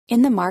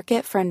In the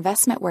market for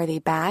investment-worthy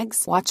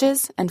bags,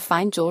 watches, and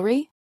fine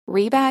jewelry,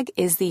 Rebag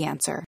is the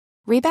answer.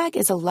 Rebag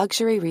is a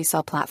luxury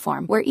resale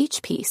platform where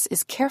each piece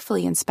is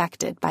carefully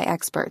inspected by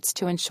experts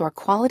to ensure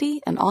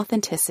quality and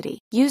authenticity.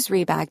 Use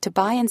Rebag to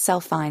buy and sell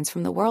finds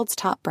from the world's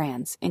top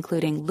brands,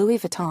 including Louis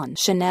Vuitton,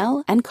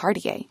 Chanel, and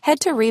Cartier.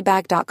 Head to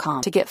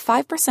Rebag.com to get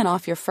 5%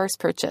 off your first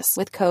purchase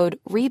with code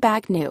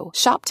REBAGNEW.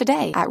 Shop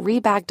today at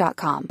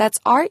Rebag.com. That's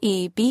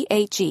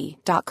REBAG.com.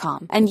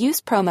 And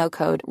use promo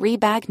code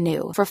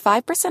REBAGNEW for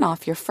 5%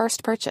 off your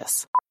first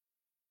purchase.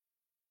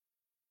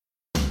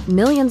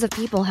 Millions of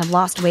people have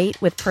lost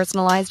weight with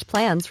personalized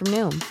plans from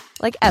Noom.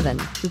 Like Evan,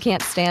 who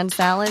can't stand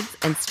salads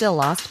and still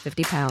lost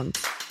 50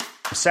 pounds.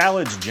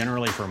 Salads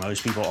generally for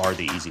most people are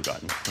the easy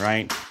button,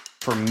 right?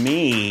 For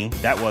me,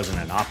 that wasn't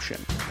an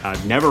option.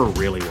 I never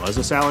really was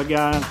a salad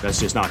guy. That's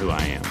just not who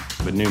I am.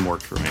 But Noom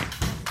worked for me.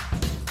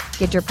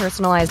 Get your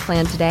personalized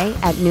plan today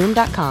at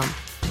Noom.com.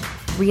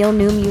 Real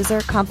Noom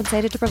user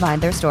compensated to provide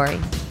their story.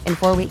 In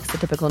 4 weeks, the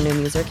typical Noom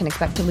user can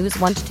expect to lose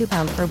 1 to 2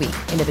 pounds per week.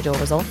 Individual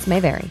results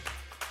may vary.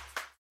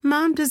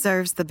 Mom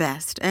deserves the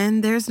best,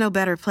 and there's no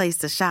better place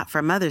to shop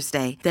for Mother's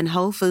Day than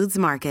Whole Foods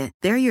Market.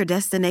 They're your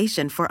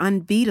destination for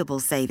unbeatable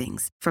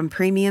savings, from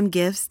premium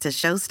gifts to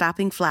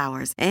show-stopping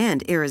flowers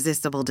and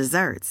irresistible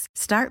desserts.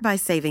 Start by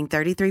saving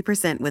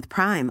 33% with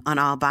Prime on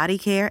all body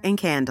care and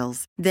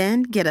candles.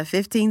 Then get a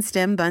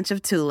 15-stem bunch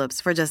of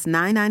tulips for just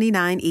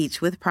 $9.99 each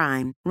with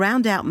Prime.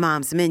 Round out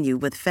Mom's menu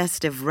with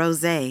festive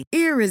rosé,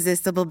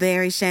 irresistible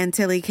berry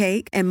chantilly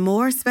cake, and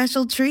more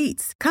special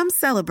treats. Come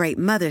celebrate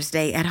Mother's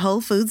Day at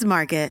Whole Foods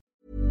Market.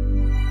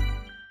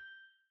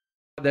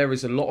 There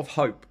is a lot of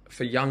hope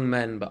for young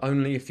men, but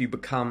only if you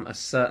become a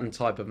certain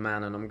type of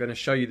man. And I'm going to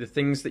show you the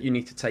things that you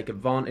need to take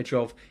advantage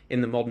of in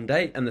the modern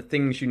day and the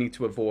things you need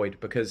to avoid,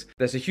 because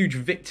there's a huge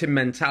victim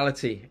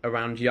mentality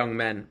around young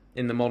men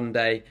in the modern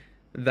day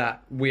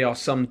that we are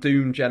some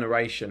doomed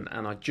generation,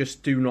 and I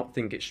just do not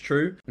think it's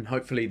true. And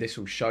hopefully this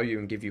will show you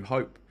and give you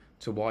hope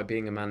to why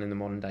being a man in the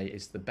modern day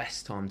is the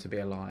best time to be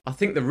alive. I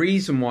think the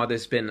reason why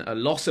there's been a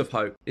loss of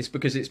hope is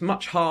because it's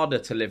much harder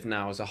to live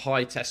now as a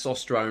high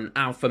testosterone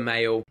alpha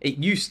male. It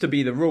used to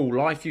be the rule.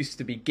 Life used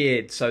to be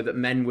geared so that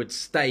men would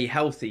stay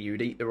healthy. You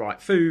would eat the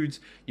right foods,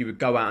 you would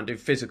go out and do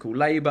physical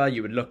labour,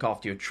 you would look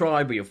after your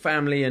tribe or your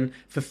family, and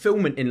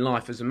fulfillment in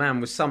life as a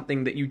man was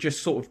something that you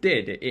just sort of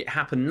did. It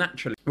happened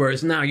naturally.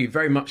 Whereas now you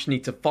very much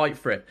need to fight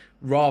for it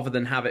rather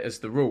than have it as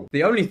the rule.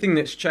 The only thing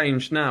that's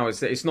changed now is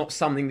that it's not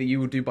something that you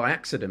will do by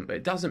accident, but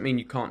it doesn't mean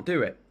you can't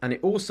do it. And it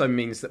also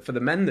means that for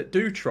the men that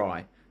do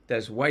try,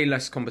 there's way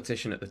less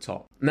competition at the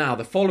top. Now,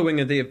 the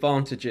following are the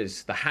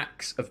advantages, the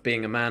hacks of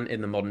being a man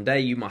in the modern day.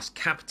 You must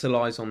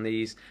capitalise on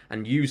these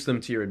and use them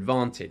to your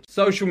advantage.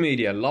 Social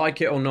media,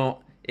 like it or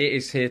not, it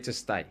is here to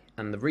stay.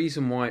 And the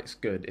reason why it's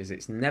good is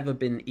it's never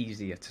been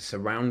easier to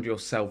surround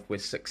yourself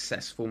with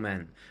successful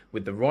men.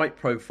 With the right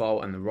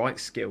profile and the right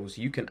skills,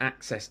 you can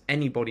access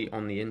anybody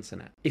on the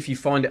internet. If you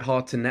find it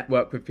hard to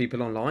network with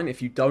people online,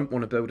 if you don't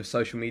want to build a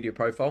social media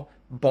profile,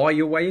 buy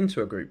your way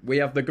into a group. We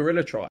have the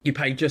Gorilla Tribe. You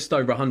pay just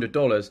over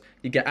 $100,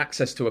 you get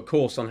access to a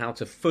course on how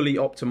to fully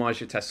optimize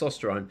your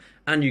testosterone,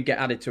 and you get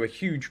added to a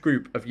huge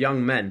group of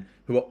young men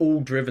who are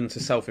all driven to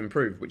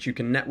self-improve, which you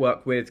can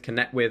network with,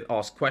 connect with,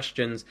 ask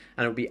questions,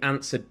 and it'll be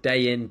answered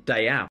day in,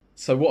 day out.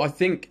 So what I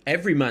think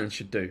every man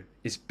should do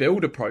is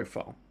build a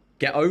profile.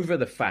 Get over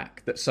the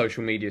fact that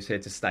social media is here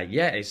to stay.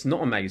 Yeah, it's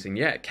not amazing.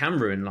 Yeah, it can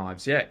ruin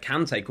lives. Yeah, it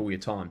can take all your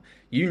time.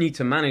 You need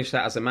to manage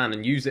that as a man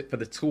and use it for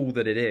the tool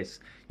that it is.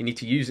 You need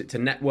to use it to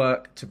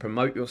network, to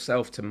promote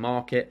yourself, to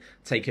market,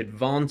 take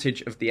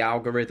advantage of the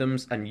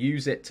algorithms and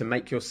use it to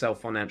make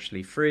yourself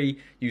financially free,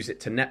 use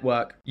it to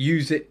network,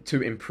 use it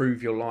to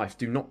improve your life.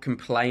 Do not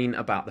complain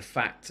about the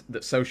fact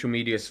that social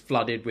media is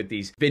flooded with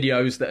these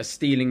videos that are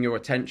stealing your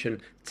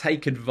attention.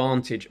 Take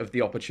advantage of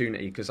the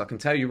opportunity, because I can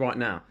tell you right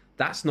now,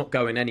 that's not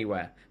going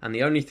anywhere. And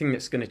the only thing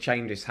that's going to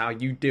change is how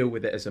you deal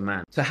with it as a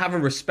man. To have a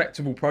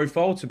respectable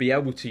profile, to be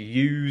able to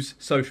use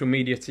social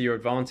media to your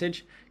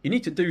advantage, you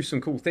need to do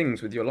some cool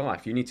things with your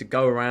life. You need to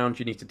go around,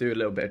 you need to do a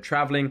little bit of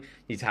traveling,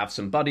 you need to have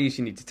some buddies,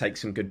 you need to take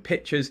some good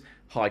pictures,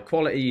 high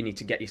quality, you need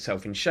to get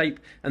yourself in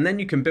shape, and then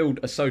you can build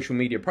a social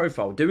media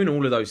profile. Doing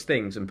all of those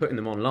things and putting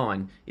them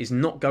online is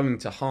not going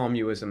to harm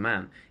you as a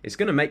man. It's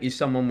going to make you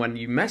someone when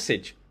you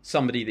message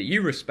somebody that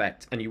you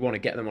respect and you want to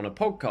get them on a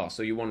podcast,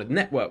 or you want to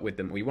network with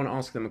them, or you want to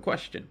ask them a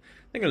question.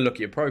 They're going to look at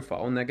your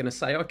profile and they're going to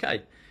say,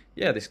 okay,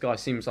 yeah, this guy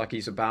seems like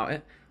he's about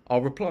it.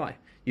 I'll reply.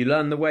 You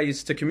learn the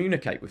ways to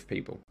communicate with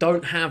people.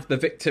 Don't have the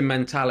victim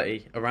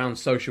mentality around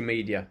social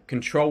media.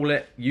 Control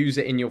it, use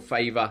it in your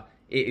favor.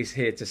 It is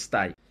here to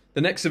stay.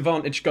 The next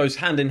advantage goes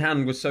hand in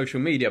hand with social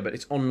media, but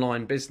it's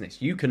online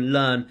business. You can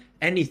learn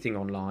anything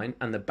online,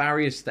 and the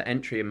barriers to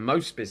entry in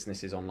most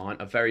businesses online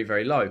are very,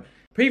 very low.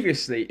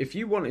 Previously, if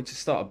you wanted to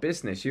start a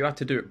business, you had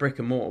to do it brick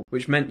and mortar,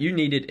 which meant you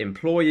needed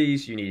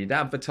employees, you needed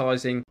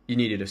advertising, you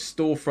needed a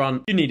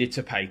storefront, you needed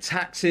to pay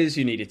taxes,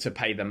 you needed to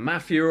pay the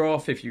mafia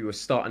off if you were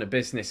starting a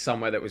business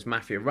somewhere that was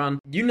mafia run.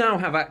 You now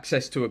have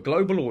access to a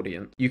global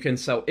audience. You can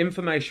sell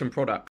information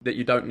product that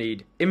you don't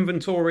need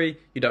inventory,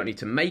 you don't need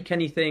to make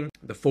anything.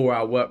 The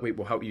 4-hour work week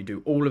will help you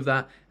do all of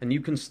that, and you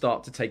can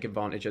start to take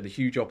advantage of the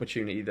huge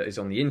opportunity that is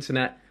on the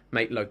internet.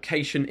 Make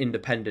location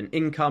independent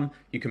income.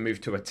 You can move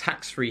to a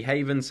tax-free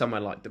haven somewhere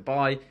like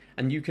Dubai,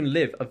 and you can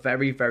live a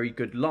very, very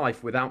good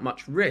life without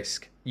much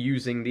risk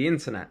using the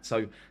internet.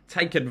 So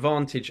take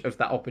advantage of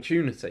that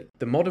opportunity.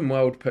 The modern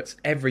world puts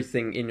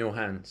everything in your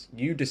hands.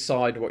 You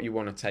decide what you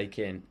want to take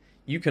in.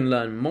 You can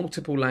learn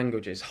multiple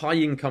languages, high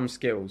income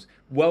skills,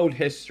 world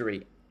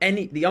history,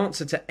 the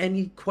answer to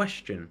any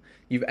question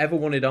you've ever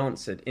wanted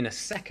answered in a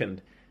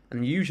second,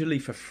 and usually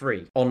for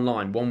free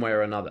online, one way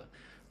or another.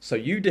 So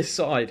you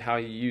decide how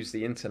you use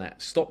the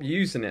internet. Stop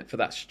using it for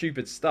that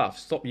stupid stuff.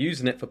 Stop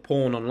using it for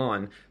porn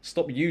online.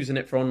 Stop using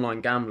it for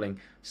online gambling.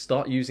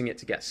 Start using it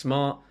to get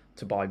smart,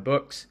 to buy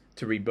books,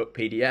 to read book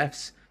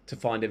PDFs, to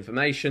find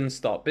information,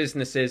 start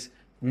businesses,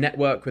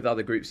 network with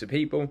other groups of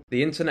people.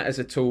 The internet is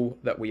a tool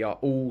that we are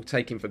all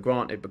taking for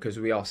granted because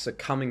we are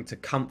succumbing to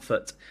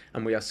comfort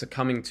and we are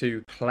succumbing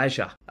to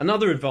pleasure.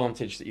 Another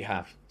advantage that you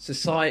have,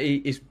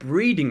 society is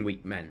breeding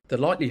weak men. The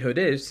likelihood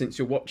is, since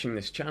you're watching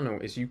this channel,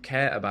 is you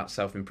care about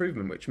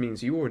self-improvement, which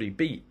means you already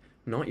beat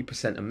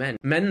 90% of men.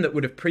 Men that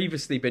would have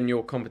previously been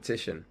your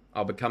competition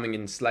are becoming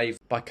enslaved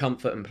by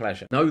comfort and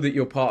pleasure. Know that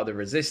you're part of the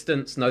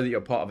resistance, know that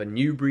you're part of a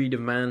new breed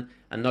of man,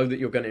 and know that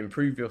you're going to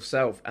improve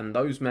yourself, and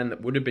those men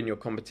that would have been your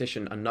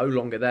competition are no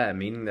longer there,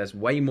 meaning there's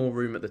way more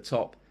room at the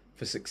top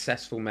for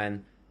successful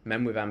men,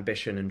 men with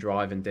ambition and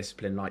drive and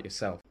discipline like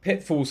yourself.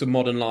 Pitfalls of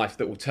modern life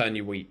that will turn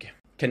you weak.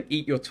 Can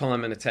eat your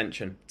time and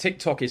attention.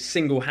 TikTok is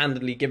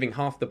single-handedly giving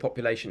half the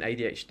population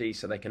ADHD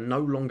so they can no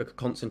longer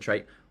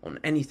concentrate on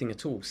anything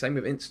at all. Same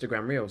with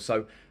Instagram Reels.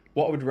 So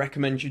what I would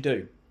recommend you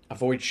do,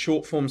 avoid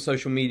short-form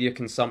social media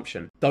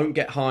consumption. Don't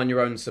get high on your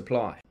own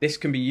supply. This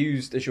can be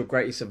used as your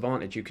greatest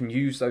advantage. You can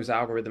use those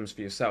algorithms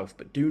for yourself,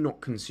 but do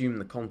not consume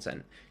the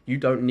content. You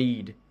don't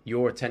need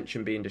your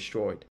attention being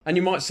destroyed. And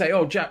you might say,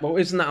 oh, Jack, well,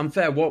 isn't that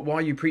unfair? Why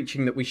are you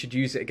preaching that we should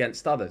use it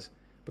against others?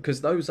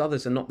 Because those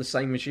others are not the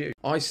same as you.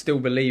 I still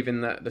believe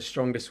in that the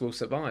strongest will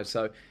survive.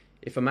 So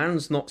if a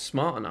man's not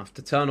smart enough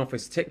to turn off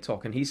his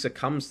TikTok and he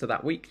succumbs to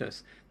that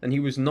weakness, then he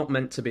was not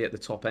meant to be at the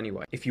top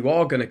anyway. If you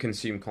are going to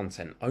consume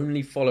content,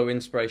 only follow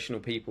inspirational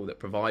people that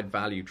provide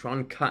value. Try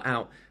and cut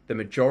out the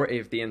majority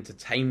of the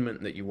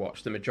entertainment that you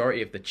watch, the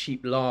majority of the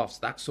cheap laughs,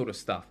 that sort of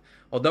stuff.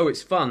 Although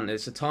it's fun,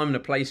 there's a time and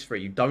a place for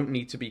it. You don't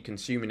need to be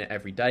consuming it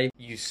every day.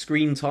 Use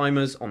screen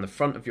timers on the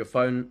front of your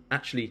phone.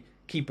 Actually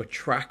keep a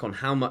track on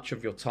how much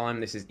of your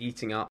time this is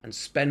eating up, and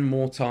spend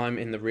more time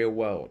in the real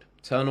world.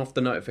 Turn off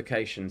the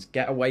notifications,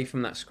 get away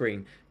from that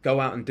screen,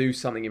 go out and do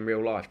something in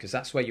real life, because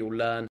that's where you'll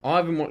learn. I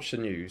haven't watched the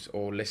news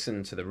or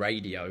listened to the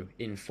radio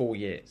in 4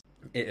 years.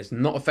 It has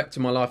not affected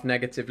my life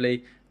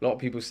negatively. A lot of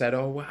people said,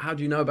 oh, well, how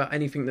do you know about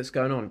anything that's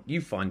going on? You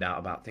find out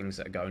about things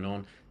that are going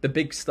on. The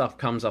big stuff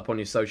comes up on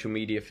your social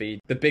media feed.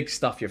 The big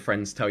stuff your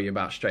friends tell you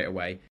about straight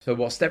away. So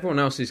whilst everyone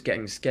else is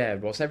getting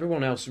scared, whilst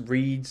everyone else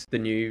reads the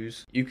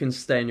news, you can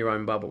stay in your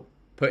own bubble,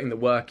 putting the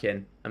work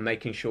in and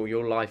making sure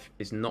your life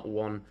is not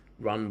one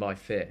run by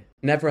fear.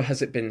 Never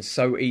has it been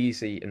so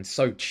easy and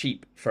so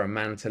cheap for a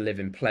man to live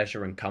in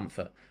pleasure and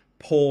comfort.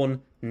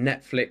 Porn,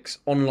 Netflix,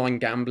 online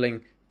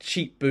gambling,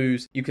 cheap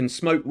booze. You can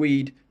smoke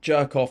weed,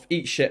 jerk off,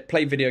 eat shit,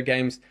 play video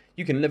games.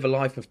 You can live a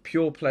life of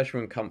pure pleasure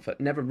and comfort.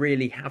 Never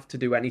really have to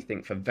do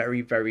anything for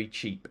very, very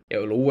cheap. It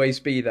will always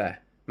be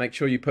there. Make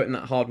sure you put in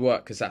that hard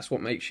work, because that's what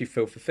makes you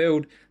feel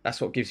fulfilled. That's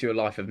what gives you a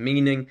life of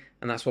meaning.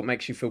 And that's what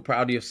makes you feel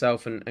proud of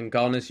yourself and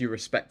garners you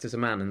respect as a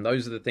man. And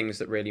those are the things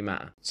that really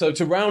matter. So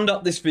to round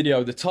up this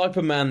video, the type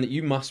of man that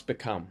you must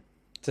become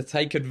to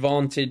take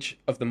advantage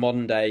of the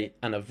modern day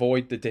and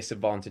avoid the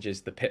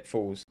disadvantages, the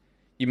pitfalls.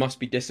 You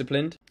must be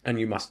disciplined, and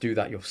you must do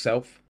that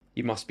yourself.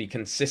 You must be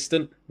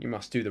consistent. You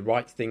must do the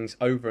right things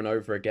over and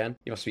over again.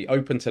 You must be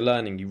open to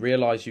learning. You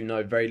realize you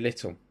know very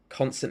little.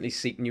 Constantly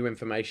seek new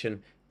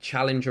information.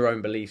 Challenge your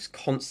own beliefs.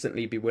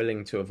 Constantly be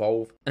willing to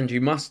evolve. And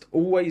you must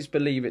always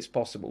believe it's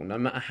possible. No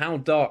matter how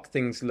dark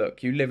things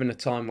look, you live in a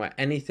time where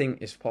anything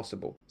is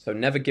possible. So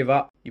never give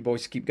up. You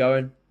boys keep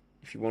going.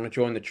 If you want to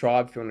join the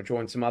tribe, if you want to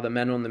join some other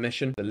men on the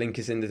mission, the link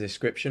is in the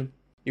description.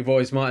 You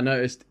boys might have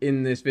noticed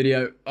in this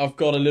video, I've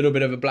got a little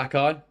bit of a black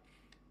eye.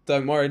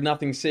 Don't worry,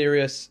 nothing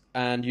serious,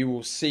 and you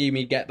will see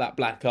me get that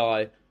black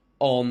eye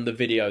on the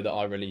video that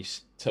I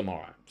release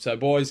tomorrow. So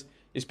boys,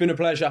 it's been a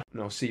pleasure,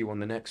 and I'll see you on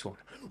the next one.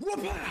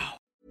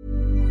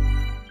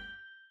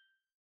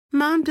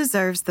 Mom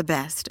deserves the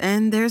best,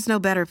 and there's no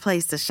better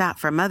place to shop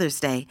for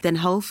Mother's Day than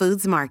Whole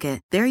Foods Market.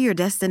 They're your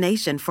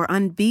destination for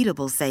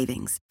unbeatable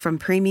savings, from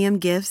premium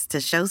gifts to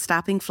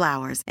show-stopping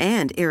flowers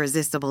and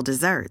irresistible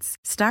desserts.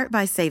 Start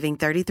by saving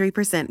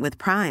 33% with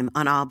Prime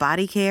on all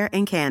body care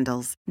and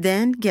candles.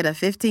 Then get a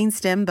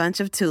 15-stem bunch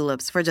of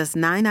tulips for just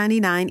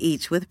 $9.99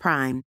 each with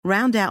Prime.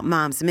 Round out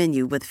Mom's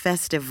menu with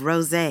festive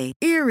rosé,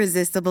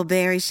 irresistible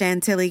berry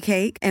chantilly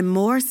cake, and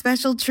more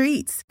special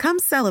treats. Come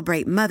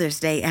celebrate Mother's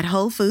Day at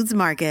Whole Foods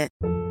Market.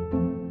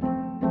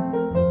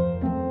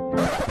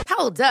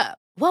 Hold up.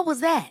 What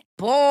was that?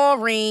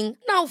 Boring.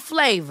 No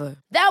flavor.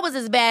 That was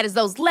as bad as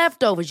those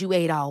leftovers you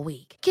ate all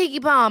week.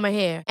 Keke Palmer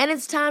here, and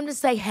it's time to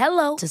say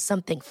hello to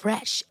something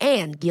fresh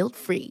and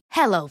guilt-free.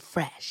 Hello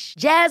Fresh.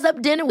 Jazz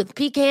up dinner with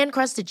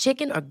pecan-crusted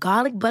chicken or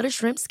garlic butter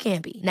shrimp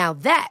scampi. Now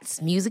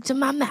that's music to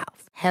my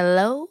mouth.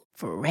 Hello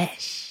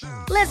Fresh.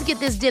 Let's get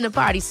this dinner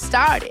party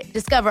started.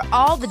 Discover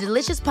all the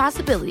delicious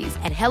possibilities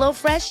at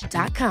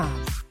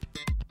hellofresh.com.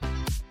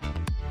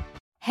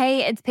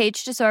 Hey, it's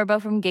Paige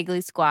DeSorbo from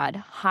Giggly Squad.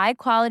 High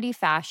quality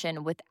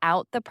fashion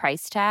without the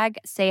price tag.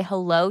 Say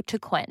hello to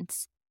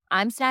Quince.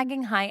 I'm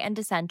snagging high-end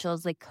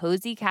essentials like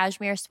cozy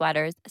cashmere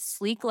sweaters,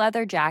 sleek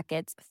leather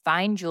jackets,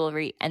 fine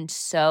jewelry, and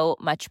so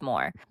much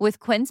more. With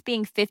Quince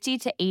being 50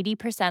 to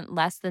 80%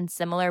 less than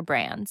similar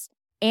brands.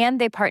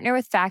 And they partner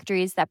with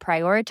factories that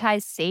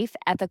prioritize safe,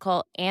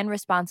 ethical, and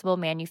responsible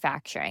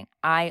manufacturing.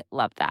 I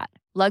love that.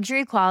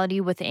 Luxury quality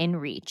within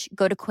reach.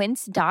 Go to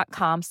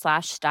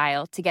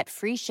quince.com/style to get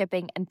free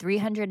shipping and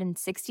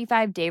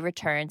 365-day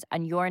returns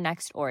on your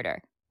next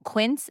order.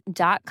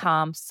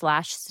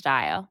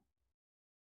 Quince.com/style.